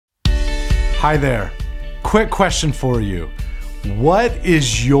Hi there. Quick question for you. What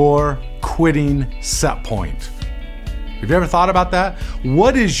is your quitting set point? Have you ever thought about that?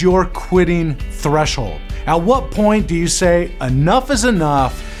 What is your quitting threshold? At what point do you say, enough is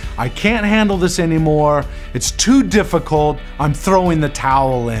enough, I can't handle this anymore, it's too difficult, I'm throwing the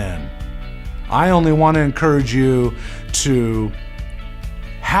towel in? I only want to encourage you to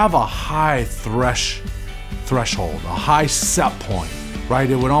have a high threshold, a high set point, right?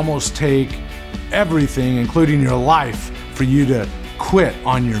 It would almost take everything, including your life, for you to quit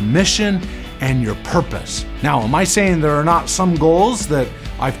on your mission and your purpose. Now, am I saying there are not some goals that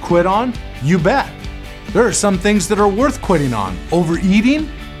I've quit on? You bet. There are some things that are worth quitting on. Overeating,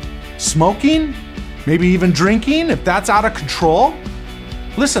 smoking, maybe even drinking, if that's out of control.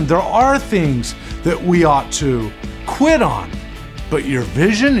 Listen, there are things that we ought to quit on, but your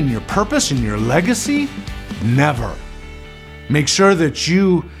vision and your purpose and your legacy, never. Make sure that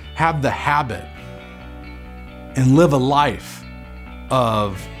you have the habit and live a life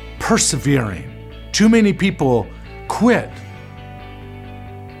of persevering. Too many people quit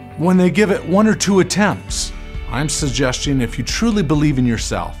when they give it 1 or 2 attempts. I'm suggesting if you truly believe in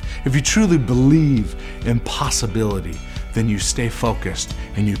yourself, if you truly believe in possibility, then you stay focused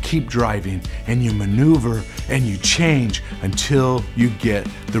and you keep driving and you maneuver and you change until you get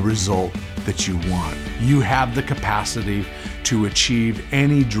the result that you want. You have the capacity to achieve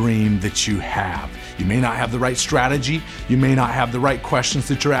any dream that you have. You may not have the right strategy, you may not have the right questions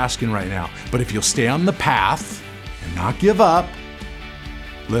that you're asking right now, but if you'll stay on the path and not give up,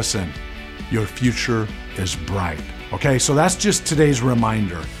 listen, your future is bright. Okay, so that's just today's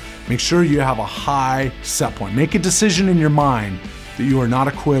reminder. Make sure you have a high set point. Make a decision in your mind that you are not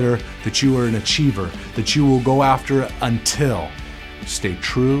a quitter, that you are an achiever, that you will go after it until. Stay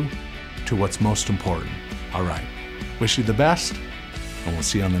true to what's most important. All right, wish you the best, and we'll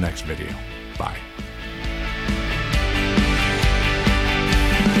see you on the next video. Bye.